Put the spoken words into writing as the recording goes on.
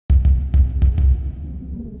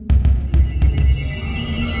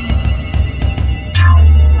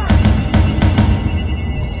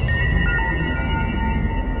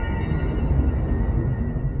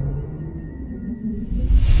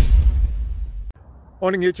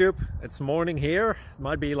Morning YouTube, it's morning here. It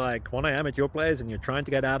might be like 1 a.m. at your place and you're trying to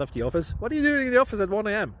get out of the office. What are you doing in the office at 1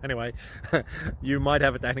 a.m? Anyway, you might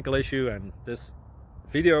have a technical issue and this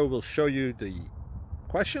video will show you the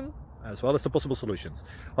question as well as the possible solutions.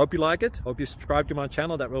 Hope you like it, hope you subscribe to my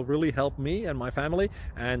channel. That will really help me and my family,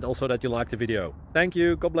 and also that you like the video. Thank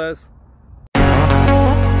you, God bless.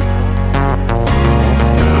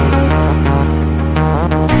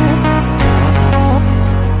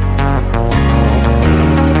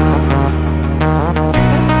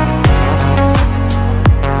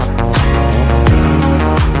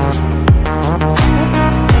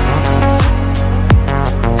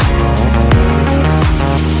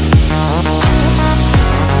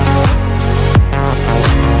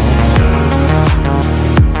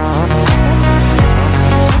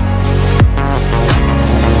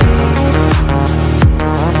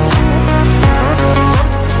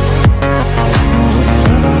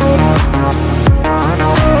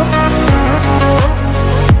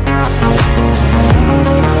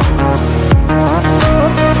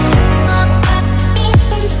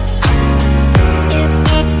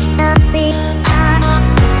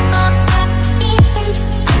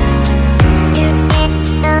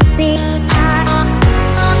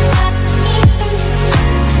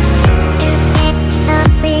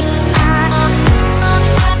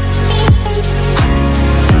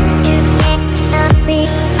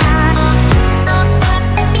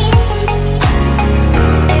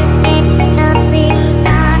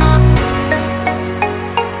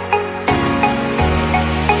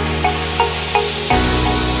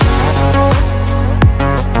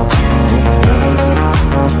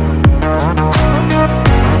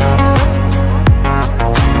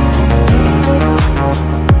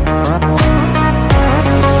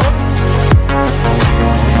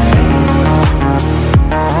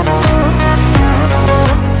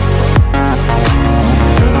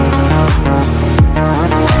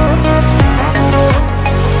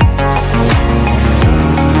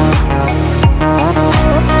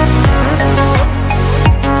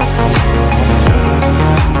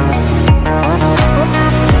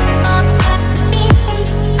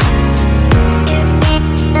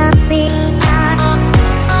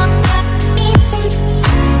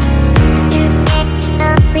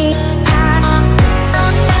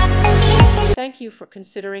 Thank you for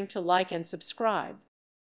considering to like and subscribe.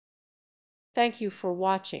 Thank you for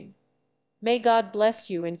watching. May God bless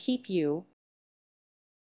you and keep you.